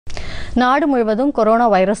நாடு முழுவதும் corona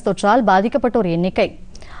virus தொற்றால் பாதிக்கப்பட்டோர் எண்ணிக்கை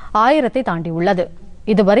 1000-ஐ தாண்டியுள்ளது.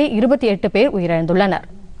 இதுவரை 28 பேர் உயிரிழந்துள்ளனர்.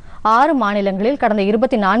 6 மாநிலங்களில் கடந்த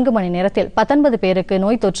 24 மணி நேரத்தில் 19 பேருக்கு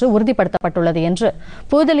நோய் தொற்று உறுதிப்படுத்தப்பட்டுள்ளது என்று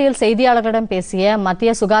புதுதில்லியில் செய்தியாளர்களிடம் பேசிய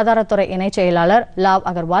மத்திய சுகாதாரத்துறை இணைச் செயலாளர் லாவ்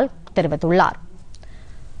அகர்வால் தெரிவித்துள்ளார்.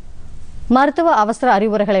 மருத்துவ அவசர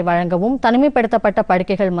அறிவுரைகளை வழங்கவும், தனிமைப்படுத்தப்பட்ட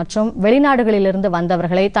படுக்கைகள் மற்றும் வெளிநாடுகளிலிருந்து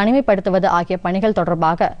வந்தவர்களை தனிமைப்படுத்துவது ஆகிய பணிகள்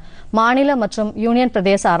தொடர்பாக மாநில மற்றும் யூனியன்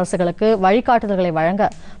பிரதேச அரசுகளுக்கு வழிகாட்டுதல்களை வழங்க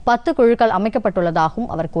 10 குழுக்கள் அமைக்கப்பட்டுள்ளதாகவும்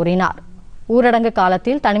அவர் கூறினார். ஊரடங்கு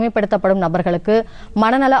காலத்தில் தனிமைப்படுத்தப்படும் நபர்களுக்கு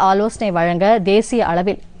மனநல ஆலோசனை வழங்க தேசிய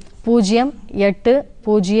அளவில்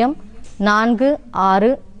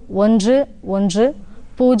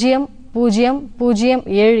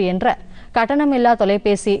 0800-411-0007 என்ற கட்டணமில்லா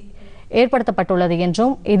தொலைபேசி ஏற்படுத்தப்பட்டுள்ளது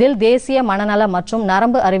என்றும் இதில் தேசிய மனநல மற்றும்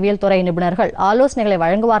நரம்பு அறிவியல் துறை நிபுணர்கள் ஆலோசனைகளை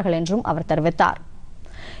வழங்குவார்கள் என்றும் அவர் தெரிவித்தார்.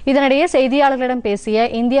 இதனிடையே செய்தியாளர்களிடம் பேசிய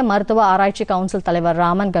இந்திய மருத்துவ ஆராய்ச்சி கவுன்சில் தலைவர்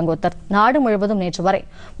ராமன் கங்கோத்தர் நாடு முழுவதும் நேற்று வரை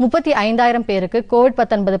 35,000 பேருக்கு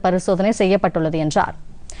கோவிட்-19 பரிசோதனை செய்யப்பட்டுள்ளது என்றார்.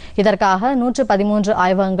 இதற்காக 113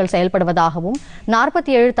 ஆய்வகங்கள் செயல்படுவதாகவும்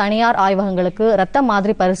 47 தனியார் ஆய்வகங்களுக்கு இரத்த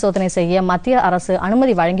மாதிரி பரிசோதனை செய்ய மத்திய அரசு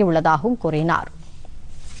அனுமதி வழங்கியுள்ளதாகவும் கூறினார்.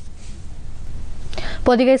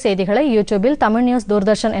 பொதிகை செய்திகளை யூடியூபில் தமிழ் நியூஸ்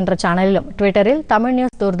தூர்தர்ஷன் என்ற சேனலிலும், ட்விட்டரில் Tamil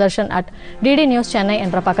news Doordarshan @DD News Chennai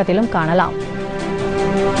என்ற பக்கத்திலும் காணலாம்.